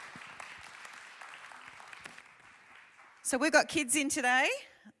So we've got kids in today.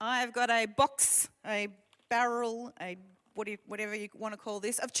 I've got a box, a barrel, whatever you want to call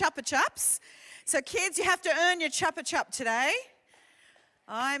this, of Chupa Chups. So kids, you have to earn your Chupa Chup today.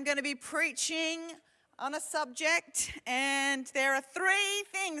 I'm going to be preaching on a subject, and there are three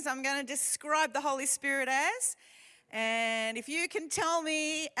things I'm going to describe the Holy Spirit as. And if you can tell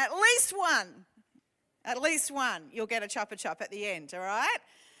me at least one, you'll get a Chupa Chup at the end, all right?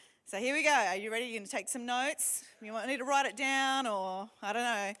 So here we go. Are you ready? You're going to take some notes? You might need to write it down, or I don't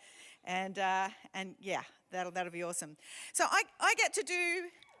know. And yeah, that'll be awesome. So I get to do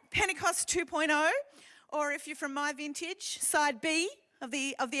Pentecost 2.0, or if you're from my vintage, side B of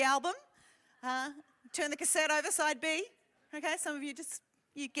the album. Turn the cassette over, side B. Okay, some of you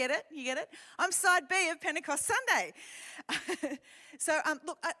you get it. I'm side B of Pentecost Sunday. So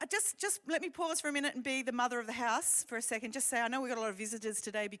look, just let me pause for a minute and be the mother of the house for a second. Just say, I know we've got a lot of visitors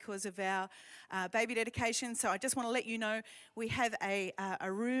today because of our baby dedication. So I just want to let you know we have a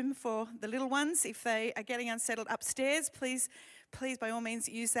room for the little ones. If they are getting unsettled upstairs, please by all means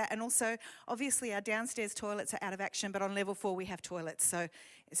use that. And also, obviously, our downstairs toilets are out of action, but on level 4 we have toilets. So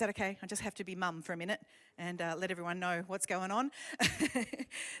is that okay? I just have to be mum for a minute and let everyone know what's going on.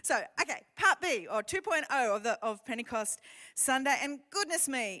 So, okay, part B, or 2.0 of Pentecost Sunday. And goodness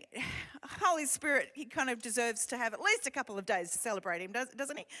me, Holy Spirit, he kind of deserves to have at least a couple of days to celebrate him,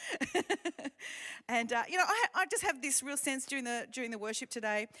 doesn't he? And, I just have this real sense during the worship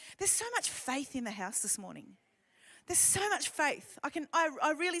today. There's so much faith in the house this morning. There's so much faith.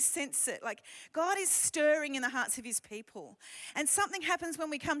 I really sense it. Like God is stirring in the hearts of his people. And something happens when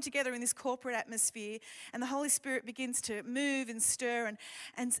we come together in this corporate atmosphere and the Holy Spirit begins to move and stir.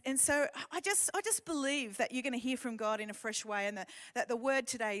 And so I just believe that you're going to hear from God in a fresh way, and that the word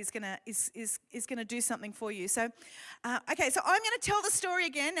today is going to do something for you. So, okay, so I'm going to tell the story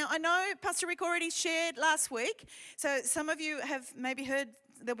again. Now, I know Pastor Rick already shared last week. So some of you have maybe heard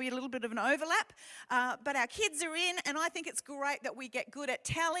there'll be a little bit of an overlap, but our kids are in, and I think it's great that we get good at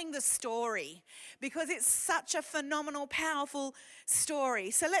telling the story because it's such a phenomenal, powerful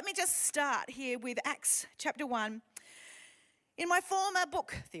story. So let me just start here with Acts chapter 1. In my former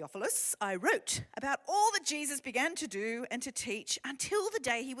book, Theophilus, I wrote about all that Jesus began to do and to teach until the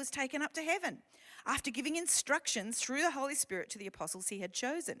day he was taken up to heaven, after giving instructions through the Holy Spirit to the apostles he had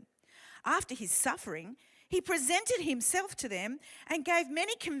chosen. After his suffering, he presented himself to them and gave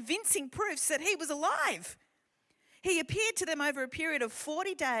many convincing proofs that he was alive. He appeared to them over a period of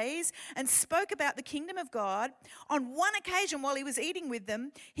 40 days and spoke about the kingdom of God. On one occasion, while he was eating with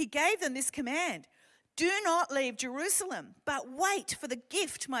them, he gave them this command: "Do not leave Jerusalem, but wait for the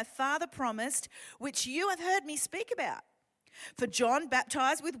gift my Father promised, which you have heard me speak about. For John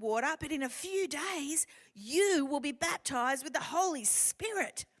baptized with water, but in a few days you will be baptized with the Holy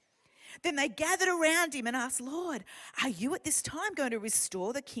Spirit." Then they gathered around him and asked, "Lord, are you at this time going to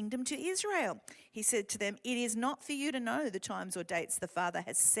restore the kingdom to Israel?" He said to them, "It is not for you to know the times or dates the Father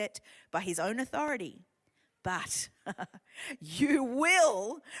has set by his own authority. But you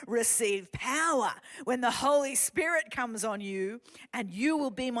will receive power when the Holy Spirit comes on you, and you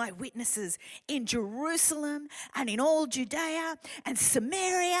will be my witnesses in Jerusalem and in all Judea and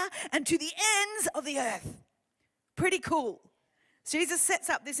Samaria and to the ends of the earth." Pretty cool. Jesus sets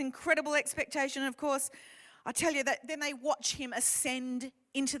up this incredible expectation. And of course, I tell you that then they watch him ascend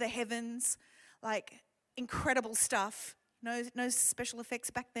into the heavens, like incredible stuff. No special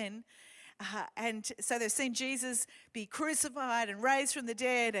effects back then. And so they've seen Jesus be crucified and raised from the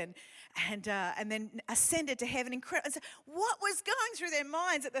dead and then ascended to heaven. Incredible. So what was going through their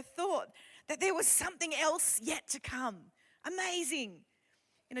minds at the thought that there was something else yet to come? Amazing.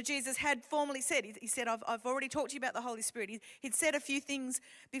 You know, Jesus had formally said, he said, I've already talked to you about the Holy Spirit. He'd said a few things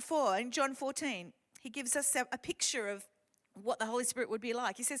before. In John 14, he gives us a picture of what the Holy Spirit would be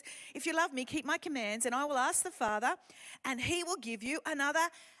like. He says, "If you love me, keep my commands, and I will ask the Father, and he will give you another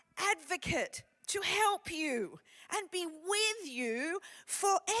advocate to help you and be with you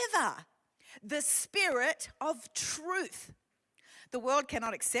forever, the Spirit of truth. The world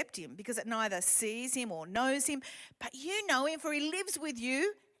cannot accept him because it neither sees him or knows him, but you know him, for he lives with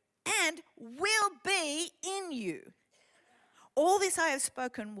you and will be in you. All this I have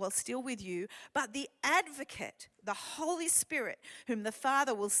spoken while still with you, but the advocate, the Holy Spirit, whom the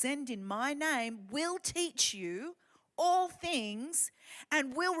Father will send in my name, will teach you all things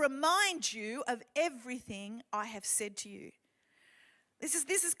and will remind you of everything I have said to you." This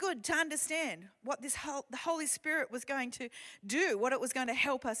is good to understand what the Holy Spirit was going to do, what it was going to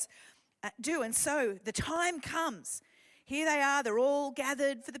help us do. And so the time comes. Here they are. They're all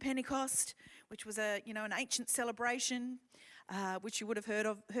gathered for the Pentecost, which was an ancient celebration, which you would have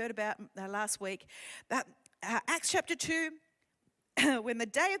heard about last week. But Acts chapter 2, when the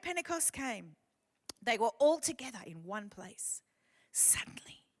day of Pentecost came, they were all together in one place.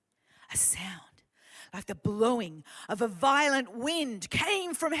 Suddenly, a sound like the blowing of a violent wind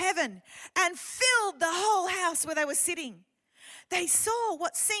came from heaven and filled the whole house where they were sitting. They saw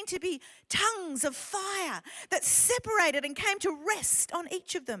what seemed to be tongues of fire that separated and came to rest on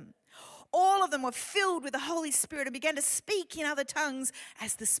each of them. All of them were filled with the Holy Spirit and began to speak in other tongues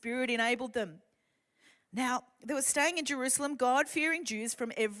as the Spirit enabled them. Now, there were staying in Jerusalem God-fearing Jews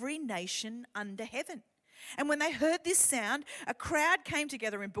from every nation under heaven. And when they heard this sound, a crowd came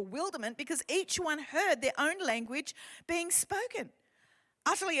together in bewilderment because each one heard their own language being spoken.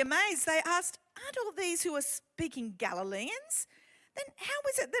 Utterly amazed, they asked, "Aren't all these who are speaking Galileans? Then how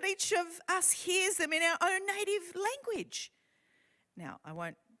is it that each of us hears them in our own native language?" Now, I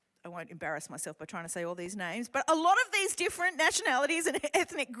won't embarrass myself by trying to say all these names, but a lot of these different nationalities and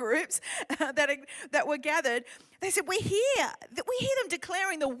ethnic groups that were gathered, they said, we hear them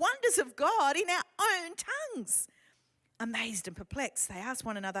declaring the wonders of God in our own tongues. Amazed and perplexed, they asked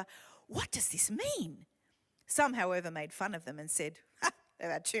one another, "What does this mean?" Some, however, made fun of them and said, "They've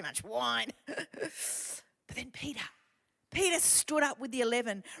had too much wine." But then Peter stood up with the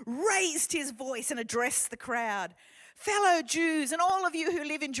 11, raised his voice and addressed the crowd. "Fellow Jews and all of you who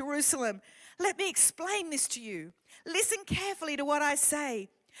live in Jerusalem, let me explain this to you. Listen carefully to what I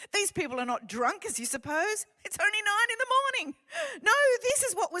say. These people are not drunk, as you suppose. It's only 9 a.m. No, this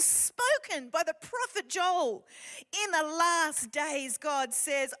is what was spoken by the prophet Joel. In the last days, God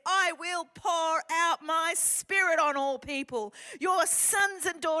says, I will pour out my spirit on all people. Your sons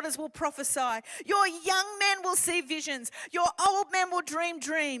and daughters will prophesy. Your young men will see visions. Your old men will dream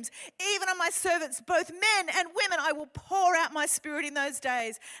dreams. Even on my servants, both men and women, I will pour out my spirit in those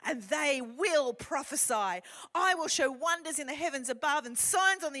days, and they will prophesy. I will show wonders in the heavens above and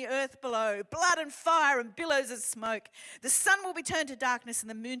signs on the earth below, blood and fire and billows of smoke. The sun will be turned to darkness and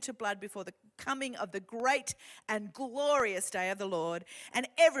the moon to blood before the coming of the great and glorious day of the Lord. And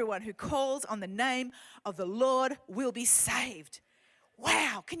everyone who calls on the name of the Lord will be saved."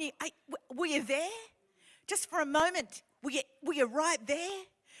 Wow, were you there? Just for a moment, were you right there?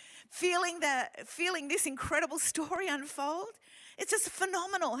 Feeling this incredible story unfold? It's just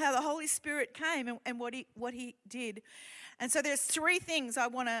phenomenal how the Holy Spirit came and what he did. And so there's 3 things I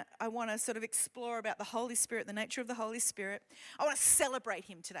want to sort of explore about the Holy Spirit, the nature of the Holy Spirit. I want to celebrate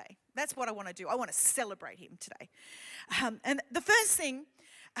him today. That's what I want to do. I want to celebrate him today. And the first thing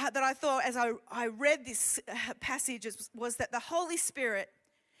that I thought as I read this passage was that the Holy Spirit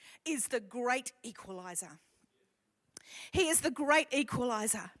is the great equalizer. He is the great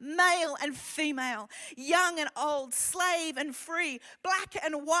equalizer, male and female, young and old, slave and free, black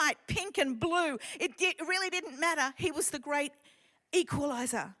and white, pink and blue. It really didn't matter. He was the great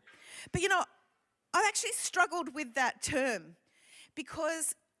equalizer. But I've actually struggled with that term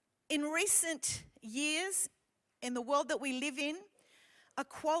because in recent years, in the world that we live in,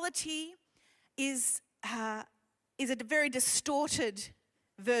 equality is a very distorted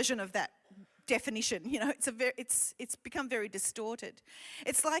version of that definition. It's become very distorted.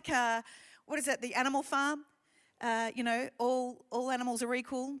 It's like the Animal Farm. All animals are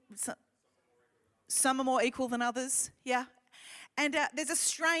equal. Some are more equal than others. Yeah, and there's a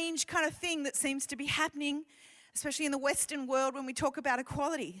strange kind of thing that seems to be happening, especially in the Western world when we talk about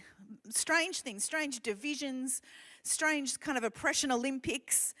equality. Strange things, strange divisions, strange kind of oppression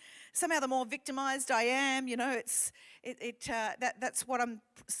Olympics. Somehow the more victimized I am, that's what I'm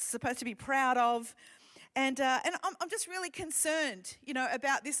supposed to be proud of. And I'm just really concerned,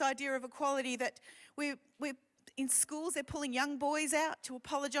 about this idea of equality, that we're in schools, they're pulling young boys out to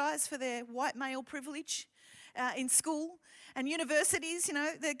apologise for their white male privilege in school. And universities,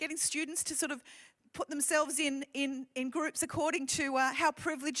 they're getting students to sort of put themselves in groups according to how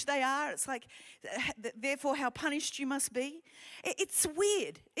privileged they are. It's like, therefore, how punished you must be. It's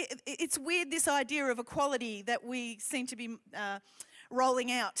weird. It's weird, this idea of equality that we seem to be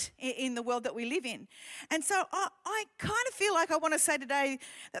rolling out in the world that we live in. And so I kind of feel like I want to say today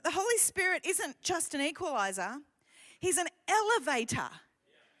that the Holy Spirit isn't just an equalizer. He's an elevator.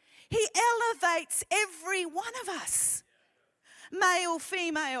 He elevates every one of us. Male,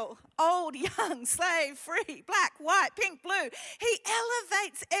 female, old, young, slave, free, black, white, pink, blue. He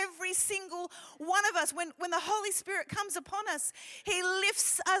elevates every single one of us. When the Holy Spirit comes upon us, he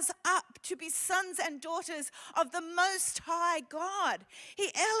lifts us up to be sons and daughters of the Most High God. He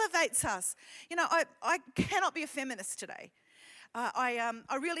elevates us. I cannot be a feminist today.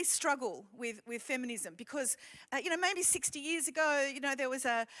 I really struggle with feminism because, maybe 60 years ago, there was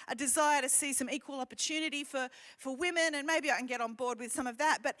a desire to see some equal opportunity for women, and maybe I can get on board with some of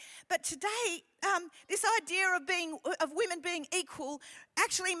that. But today, this idea of women being equal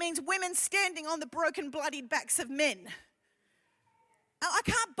actually means women standing on the broken, bloodied backs of men. I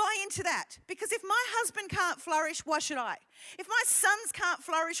can't buy into that, because if my husband can't flourish, why should I? If my sons can't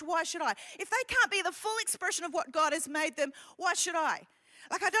flourish, why should I? If they can't be the full expression of what God has made them, why should I?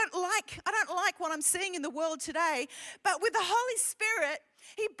 I don't like what I'm seeing in the world today, but with the Holy Spirit,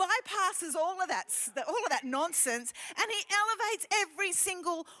 he bypasses all of that nonsense, and he elevates every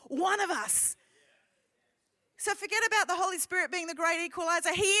single one of us. So forget about the Holy Spirit being the great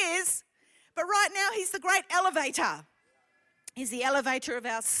equalizer. He is, but right now he's the great elevator. He's the elevator of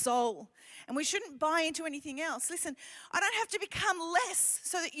our soul. And we shouldn't buy into anything else. Listen, I don't have to become less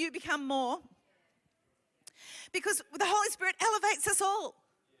so that you become more. Because the Holy Spirit elevates us all.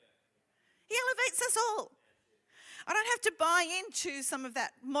 He elevates us all. I don't have to buy into some of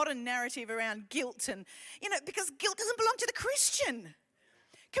that modern narrative around guilt and, because guilt doesn't belong to the Christian.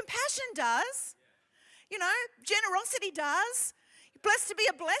 Compassion does. Generosity does. Blessed to be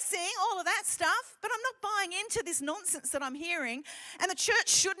a blessing, all of that stuff. But I'm not buying into this nonsense that I'm hearing. And the church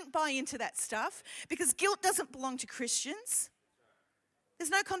shouldn't buy into that stuff, because guilt doesn't belong to Christians. There's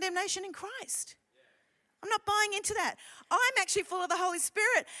no condemnation in Christ. I'm not buying into that. I'm actually full of the Holy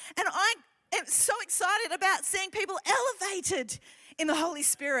Spirit. And I am so excited about seeing people elevated in the Holy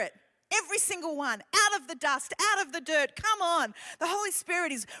Spirit. Every single one, out of the dust, out of the dirt. Come on. The Holy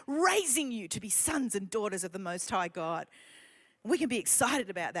Spirit is raising you to be sons and daughters of the Most High God. We can be excited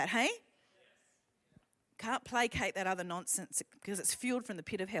about that, hey? Can't placate that other nonsense, because it's fueled from the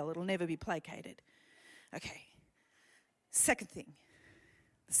pit of hell. It'll never be placated. Okay. Second thing.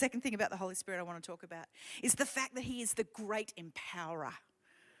 The second thing about the Holy Spirit I want to talk about is the fact that he is the great empowerer.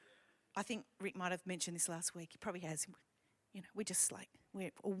 I think Rick might have mentioned this last week. He probably has. We're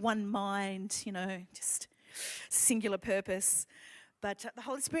one mind, just singular purpose. But the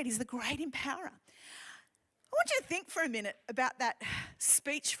Holy Spirit is the great empowerer. I want you to think for a minute about that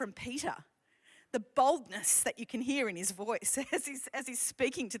speech from Peter, the boldness that you can hear in his voice as he's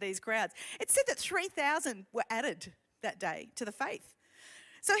speaking to these crowds. It said that 3,000 were added that day to the faith.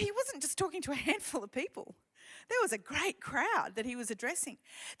 So he wasn't just talking to a handful of people. There was a great crowd that he was addressing.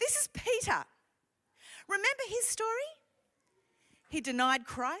 This is Peter. Remember his story? He denied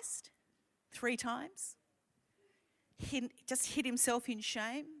Christ 3 times. He just hid himself in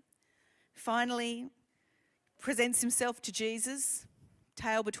shame. Finally presents himself to Jesus,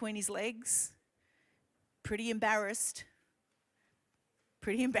 tail between his legs, pretty embarrassed.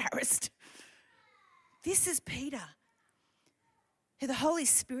 This is Peter, who the Holy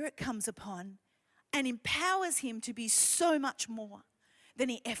Spirit comes upon and empowers him to be so much more than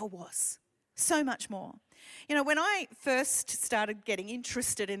he ever was. So much more. When I first started getting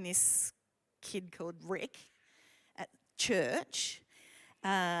interested in this kid called Rick at church,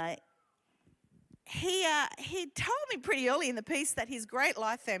 he told me pretty early in the piece that his great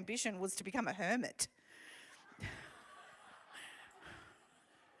life ambition was to become a hermit.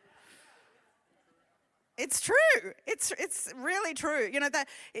 It's true. It's really true.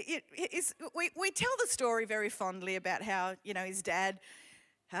 We tell the story very fondly about how his dad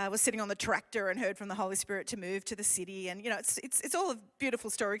was sitting on the tractor and heard from the Holy Spirit to move to the city, and it's all a beautiful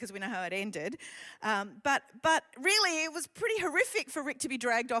story because we know how it ended. But really, it was pretty horrific for Rick to be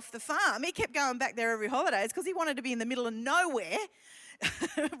dragged off the farm. He kept going back there every holidays because he wanted to be in the middle of nowhere,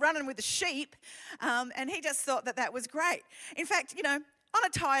 running with the sheep, and he just thought that was great. In fact, on a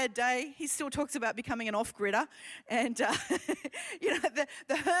tired day, he still talks about becoming an off-gridder, and the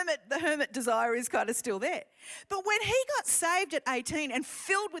hermit desire is kind of still there. But when he got saved at 18 and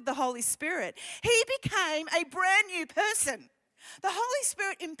filled with the Holy Spirit, he became a brand new person. The Holy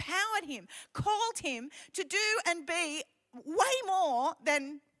Spirit empowered him, called him to do and be way more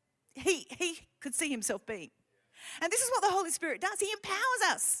than he could see himself being. And this is what the Holy Spirit does. He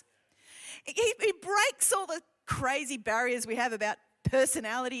empowers us. He breaks all the crazy barriers we have about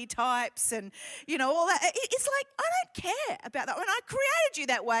personality types and, all that. It's like, I don't care about that. When I created you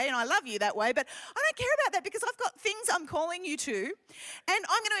that way and I love you that way, but I don't care about that because I've got things I'm calling you to, and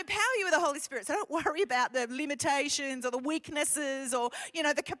I'm going to empower you with the Holy Spirit. So don't worry about the limitations or the weaknesses or,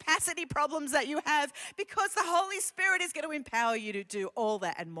 the capacity problems that you have, because the Holy Spirit is going to empower you to do all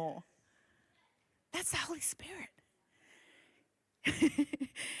that and more. That's the Holy Spirit.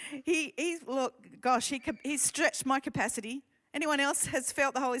 He's stretched my capacity. Anyone else has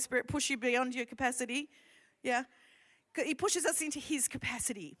felt the Holy Spirit push you beyond your capacity? Yeah? He pushes us into his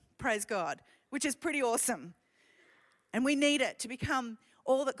capacity, praise God, which is pretty awesome. And we need it to become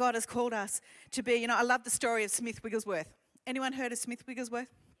all that God has called us to be. You know, I love the story of Smith Wigglesworth. Anyone heard of Smith Wigglesworth?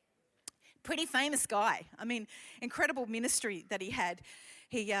 Pretty famous guy. I mean, incredible ministry that he had.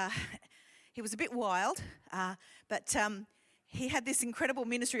 He was a bit wild, but he had this incredible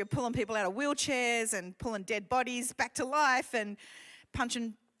ministry of pulling people out of wheelchairs and pulling dead bodies back to life and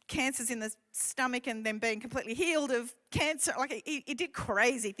punching cancers in the stomach and then being completely healed of cancer. Like, he did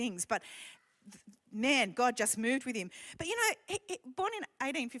crazy things, but man, God just moved with him. But you know, born in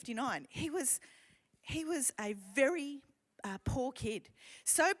 1859, he was a very poor kid.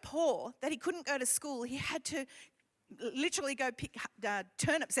 So poor that he couldn't go to school. He had to literally go pick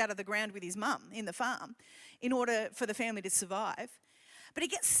turnips out of the ground with his mum in the farm in order for the family to survive. But he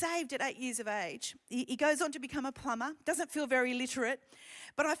gets saved at 8 years of age. He goes on to become a plumber, doesn't feel very literate.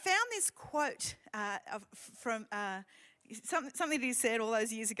 But I found this quote from something that he said all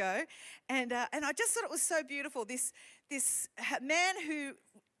those years ago, and I just thought it was so beautiful. This man who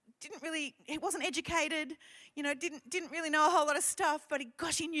he wasn't educated, you know, didn't really know a whole lot of stuff, but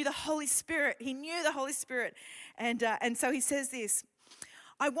he knew the Holy Spirit. He knew the Holy Spirit, and so he says this: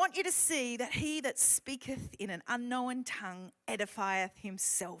 I want you to see that he that speaketh in an unknown tongue edifieth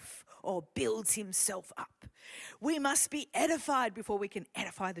himself or builds himself up. We must be edified before we can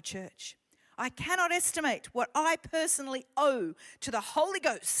edify the church. I cannot estimate what I personally owe to the Holy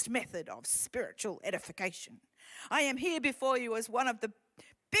Ghost method of spiritual edification. I am here before you as one of the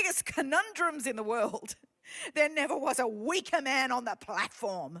biggest conundrums in the world. There never was a weaker man on the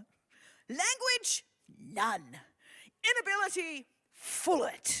platform. Language? None. Inability? Full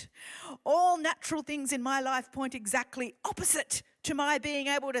it. All natural things in my life point exactly opposite to my being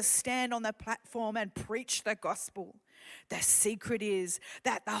able to stand on the platform and preach the gospel. The secret is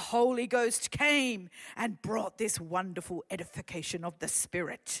that the Holy Ghost came and brought this wonderful edification of the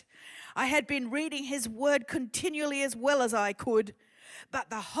Spirit. I had been reading his word continually as well as I could, but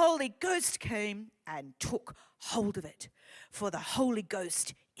the Holy Ghost came and took hold of it. For the Holy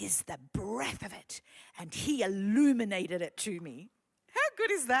Ghost is the breath of it, and he illuminated it to me. How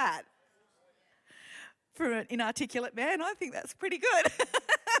good is that? For an inarticulate man, I think that's pretty good.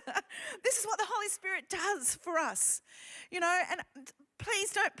 This is what the Holy Spirit does for us. You know, and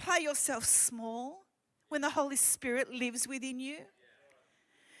please don't play yourself small when the Holy Spirit lives within you.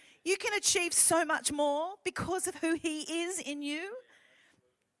 You can achieve so much more because of who he is in you.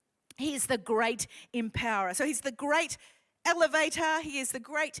 He is the great empowerer. So he's the great elevator. He is the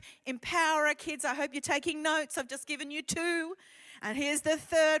great empowerer. Kids, I hope you're taking notes. I've just given you 2. And here's the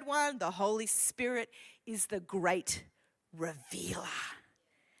third one. The Holy Spirit is the great revealer.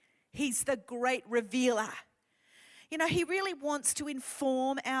 He's the great revealer. You know, he really wants to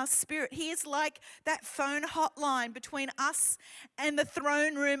inform our spirit. He is like that phone hotline between us and the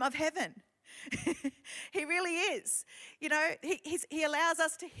throne room of heaven. He really is. You know, he allows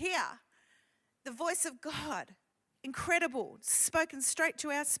us to hear the voice of God. Incredible, spoken straight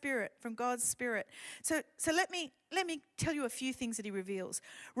to our spirit from God's Spirit. So let me tell you a few things that he reveals.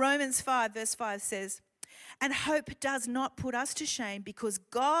 Romans 5 verse 5 says, and hope does not put us to shame because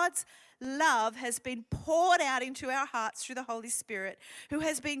God's love has been poured out into our hearts through the Holy Spirit who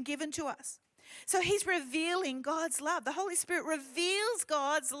has been given to us. So he's revealing God's love. The Holy Spirit reveals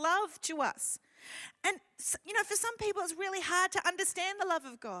God's love to us. And, you know, for some people it's really hard to understand the love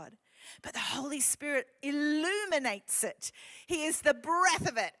of God. But the Holy Spirit illuminates it. He is the breath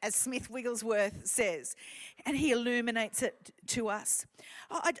of it, as Smith Wigglesworth says. And he illuminates it to us.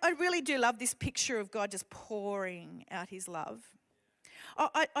 I really do love this picture of God just pouring out his love.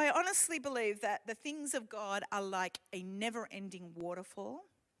 I honestly believe that the things of God are like a never-ending waterfall.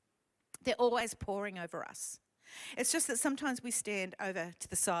 They're always pouring over us. It's just that sometimes we stand over to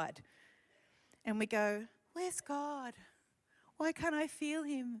the side and we go, where's God? Why can't I feel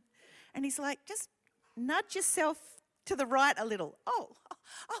him? And he's like, just nudge yourself to the right a little. Oh,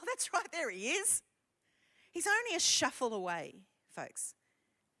 that's right, there he is. He's only a shuffle away, folks.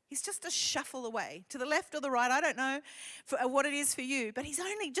 He's just a shuffle away. To the left or the right, I don't know what it is for you, but he's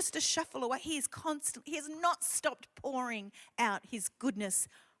only just a shuffle away. He is constant. He has not stopped pouring out his goodness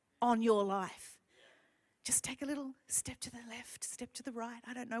on your life. Just take a little step to the left, step to the right.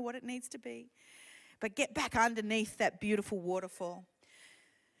 I don't know what it needs to be, but get back underneath that beautiful waterfall.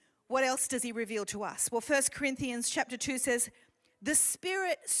 What else does he reveal to us? Well, 1 Corinthians chapter 2 says, the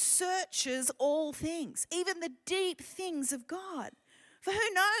Spirit searches all things, even the deep things of God. For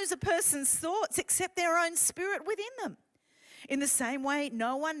who knows a person's thoughts except their own spirit within them? In the same way,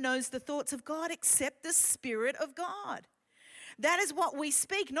 no one knows the thoughts of God except the Spirit of God. That is what we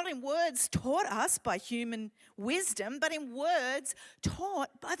speak, not in words taught us by human wisdom, but in words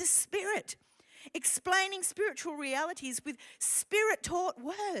taught by the Spirit. explaining spiritual realities with Spirit-taught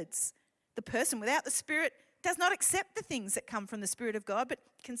words. The person without the Spirit does not accept the things that come from the Spirit of God, but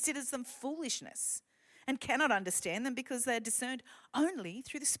considers them foolishness and cannot understand them because they are discerned only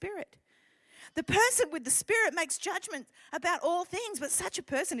through the Spirit. The person with the Spirit makes judgment about all things, but such a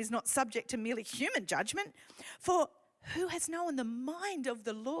person is not subject to merely human judgment. For who has known the mind of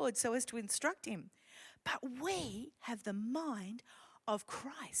the Lord so as to instruct him? But we have the mind of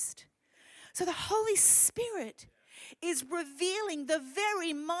Christ. So the Holy Spirit is revealing the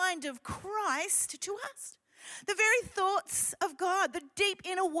very mind of Christ to us. The very thoughts of God, the deep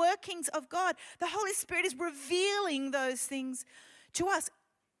inner workings of God. The Holy Spirit is revealing those things to us.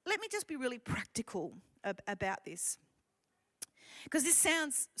 Let me just be really practical about this, because this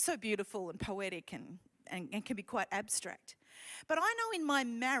sounds so beautiful and poetic and can be quite abstract. But I know in my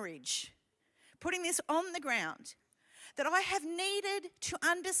marriage, putting this on the ground, that I have needed to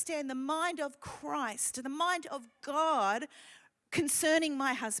understand the mind of Christ, the mind of God concerning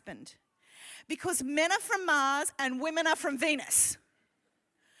my husband. Because men are from Mars and women are from Venus.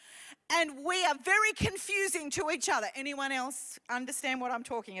 And we are very confusing to each other. Anyone else understand what I'm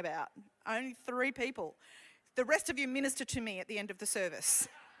talking about? Only 3 people. The rest of you minister to me at the end of the service.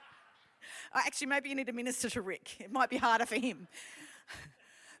 Actually, maybe you need to minister to Rick. It might be harder for him.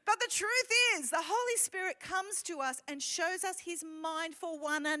 But the truth is, the Holy Spirit comes to us and shows us his mind for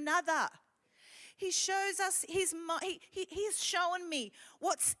one another. He shows us his mind. He has shown me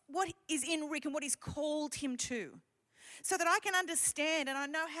what is in Rick and what he's called him to, so that I can understand and I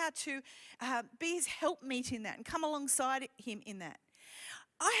know how to be his helpmeet in that and come alongside him in that.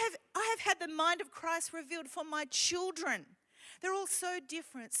 I have had the mind of Christ revealed for my children. They're all so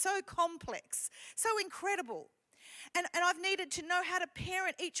different, so complex, so incredible. And I've needed to know how to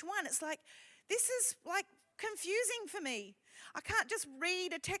parent each one. It's like, this is like confusing for me. I can't just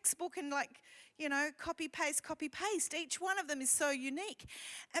read a textbook and copy, paste. Each one of them is so unique.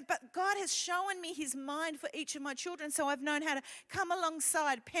 But God has shown me his mind for each of my children, so I've known how to come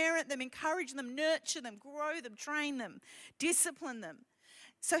alongside, parent them, encourage them, nurture them, grow them, train them, discipline them.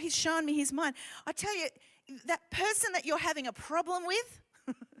 So he's shown me his mind. I tell you, that person that you're having a problem with,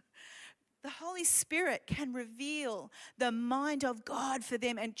 the Holy Spirit can reveal the mind of God for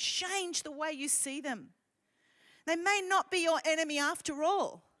them and change the way you see them. They may not be your enemy after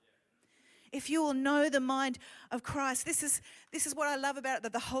all. If you will know the mind of Christ, this is what I love about it,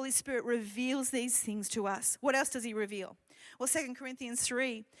 that the Holy Spirit reveals these things to us. What else does he reveal? Well, 2 Corinthians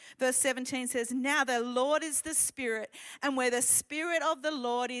 3, verse 17 says, now the Lord is the Spirit, and where the Spirit of the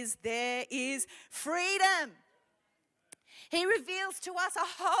Lord is, there is freedom. He reveals to us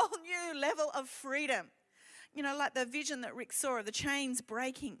a whole new level of freedom. Like the vision that Rick saw of the chains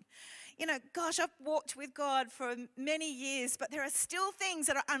breaking. Gosh, I've walked with God for many years, but there are still things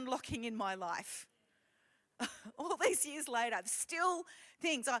that are unlocking in my life. All these years later, still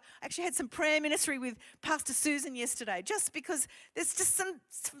things. I actually had some prayer ministry with Pastor Susan yesterday, just because there's just some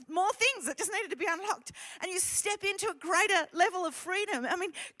more things that just needed to be unlocked. And you step into a greater level of freedom. I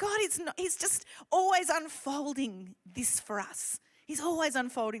mean, God he's just always unfolding this for us. He's always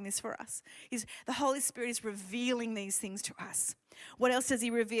unfolding this for us. The Holy Spirit is revealing these things to us. What else does he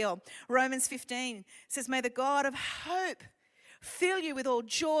reveal? Romans 15 says, may the God of hope fill you with all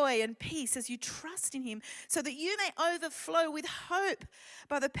joy and peace as you trust in him, so that you may overflow with hope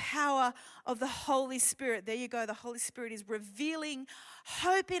by the power of the Holy Spirit. There you go. The Holy Spirit is revealing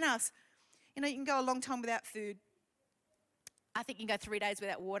hope in us. You can go a long time without food. I think you can go 3 days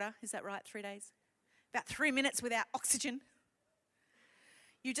without water. Is that right? 3 days? About 3 minutes without oxygen.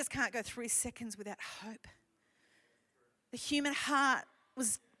 You just can't go 3 seconds without hope. The human heart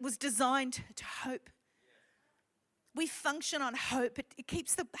was designed to hope. We function on hope. It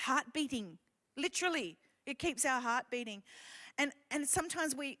keeps the heart beating. Literally, it keeps our heart beating. And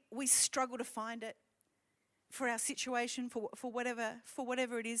sometimes we struggle to find it for our situation, for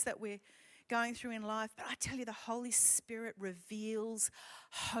whatever it is that we're going through in life. But I tell you, the Holy Spirit reveals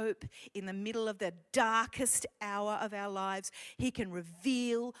hope in the middle of the darkest hour of our lives. He can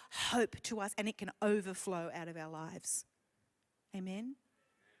reveal hope to us, and it can overflow out of our lives. Amen?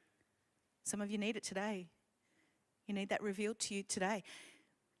 Some of you need it today. You need that revealed to you today.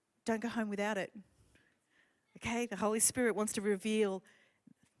 Don't go home without it. Okay? The Holy Spirit wants to reveal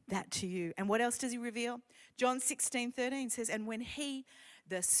that to you. And what else does he reveal? John 16:13 says, and when he,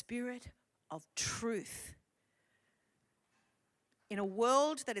 the Spirit of truth, in a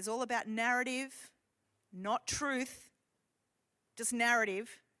world that is all about narrative, not truth, just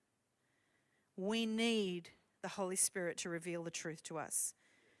narrative, we need the Holy Spirit to reveal the truth to us.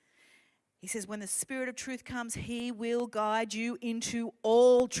 He says, when the Spirit of truth comes, he will guide you into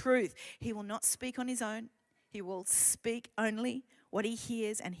all truth. He will not speak on his own. He will speak only what he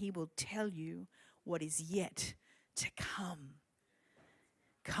hears, and he will tell you what is yet to come.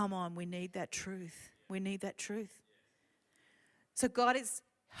 Come on, we need that truth. We need that truth. So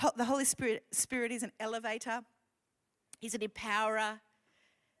the Holy Spirit is an elevator. He's an empowerer.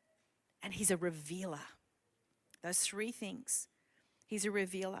 And he's a revealer. Those three things. He's a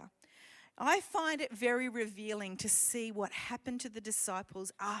revealer. I find it very revealing to see what happened to the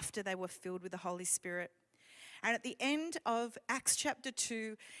disciples after they were filled with the Holy Spirit. And at the end of Acts chapter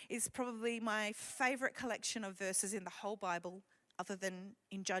 2 is probably my favourite collection of verses in the whole Bible, other than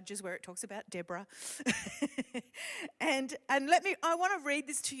in Judges where it talks about Deborah. and I want to read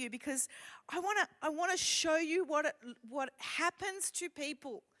this to you because I want to show you what happens to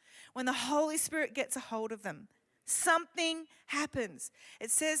people when the Holy Spirit gets a hold of them. Something happens.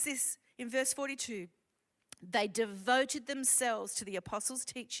 It says this in verse 42. They devoted themselves to the apostles'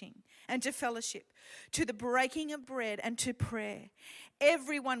 teaching and to fellowship, to the breaking of bread and to prayer.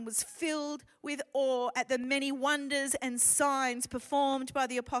 Everyone was filled with awe at the many wonders and signs performed by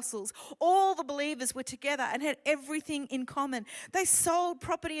the apostles. All the believers were together and had everything in common. They sold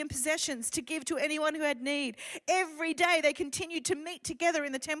property and possessions to give to anyone who had need. Every day they continued to meet together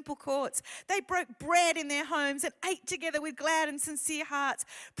in the temple courts. They broke bread in their homes and ate together with glad and sincere hearts,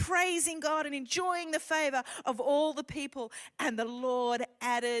 praising God and enjoying the favor of all the people. And the Lord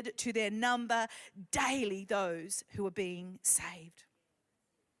added to their number daily those who were being saved.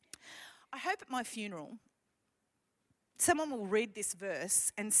 I hope at my funeral, someone will read this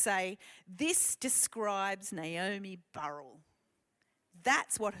verse and say, this describes Naomi Burrell.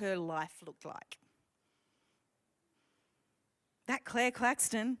 That's what her life looked like. That Claire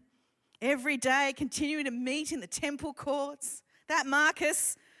Claxton, every day continuing to meet in the temple courts. That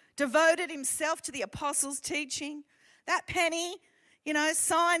Marcus devoted himself to the apostles' teaching. That Penny,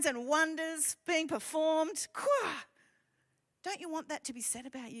 signs and wonders being performed. Don't you want that to be said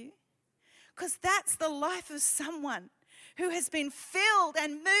about you? Because that's the life of someone who has been filled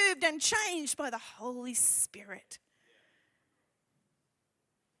and moved and changed by the Holy Spirit.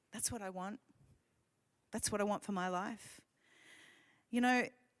 That's what I want. That's what I want for my life.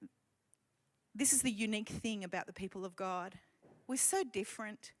 This is the unique thing about the people of God. We're so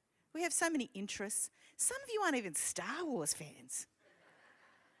different. We have so many interests. Some of you aren't even Star Wars fans.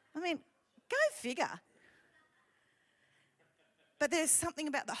 I mean, go figure. But there's something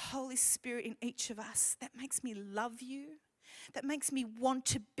about the Holy Spirit in each of us that makes me love you, that makes me want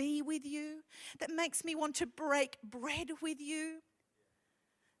to be with you, that makes me want to break bread with you,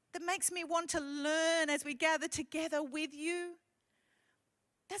 that makes me want to learn as we gather together with you.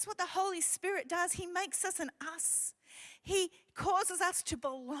 That's what the Holy Spirit does. He makes us an us. He causes us to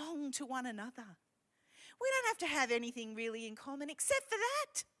belong to one another. We don't have to have anything really in common except for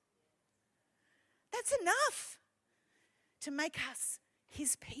that. That's enough to make us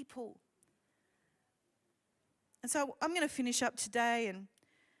his people. And so I'm going to finish up today, and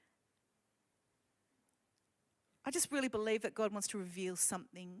I just really believe that God wants to reveal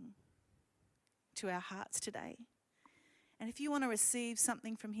something to our hearts today. And if you want to receive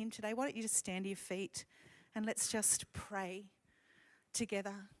something from him today, why don't you just stand to your feet and let's just pray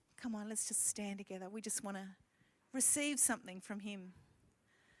together. Come on, let's just stand together. We just want to receive something from him.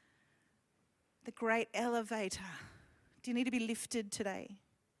 The great elevator. Do you need to be lifted today?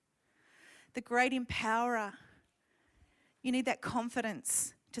 The great empowerer. You need that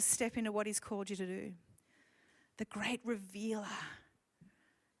confidence to step into what he's called you to do. The great revealer.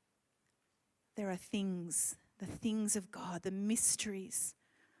 There are things, the things of God, the mysteries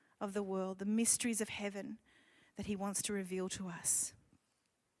of the world, the mysteries of heaven that he wants to reveal to us.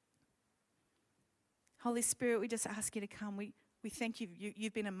 Holy Spirit, we just ask you to come. We thank you.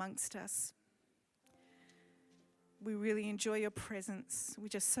 You've been amongst us. We really enjoy your presence. We're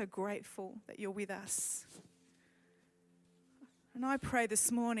just so grateful that you're with us. And I pray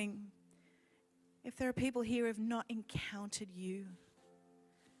this morning, if there are people here who have not encountered you,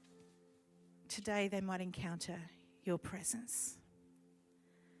 today they might encounter your presence.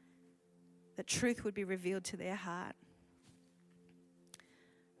 That truth would be revealed to their heart.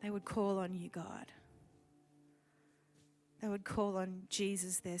 They would call on you, God. They would call on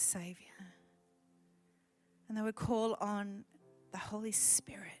Jesus, their Saviour. And they would call on the Holy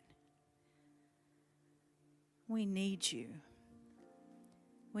Spirit. We need you.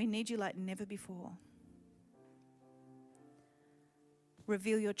 We need you like never before.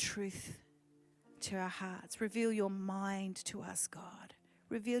 Reveal your truth to our hearts. Reveal your mind to us, God.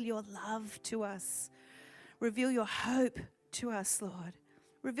 Reveal your love to us. Reveal your hope to us, Lord.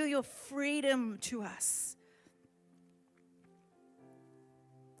 Reveal your freedom to us.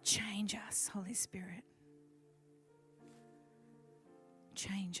 Change us, Holy Spirit.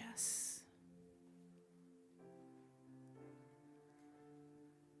 Change us.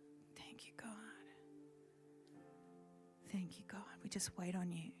 Thank you, God. Thank you, God. We just wait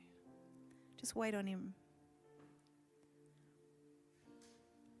on you. Just wait on him.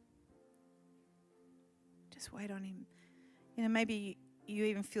 Just wait on him. You know, maybe you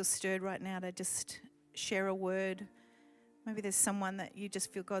even feel stirred right now to just share a word. Maybe there's someone that you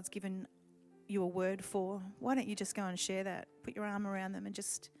just feel God's given you a word for. Why don't you just go and share that? Put your arm around them and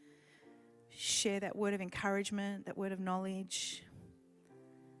just share that word of encouragement, that word of knowledge.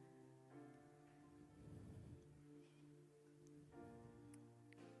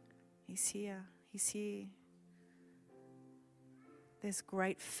 He's here. He's here. There's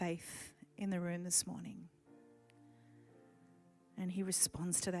great faith in the room this morning. And he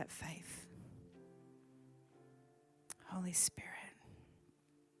responds to that faith. Holy Spirit.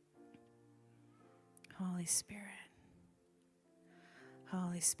 Holy Spirit.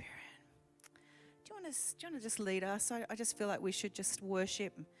 Holy Spirit. Do you want to just lead us? I just feel like we should just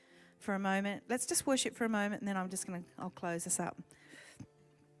worship for a moment. Let's just worship for a moment and then I'll close this up.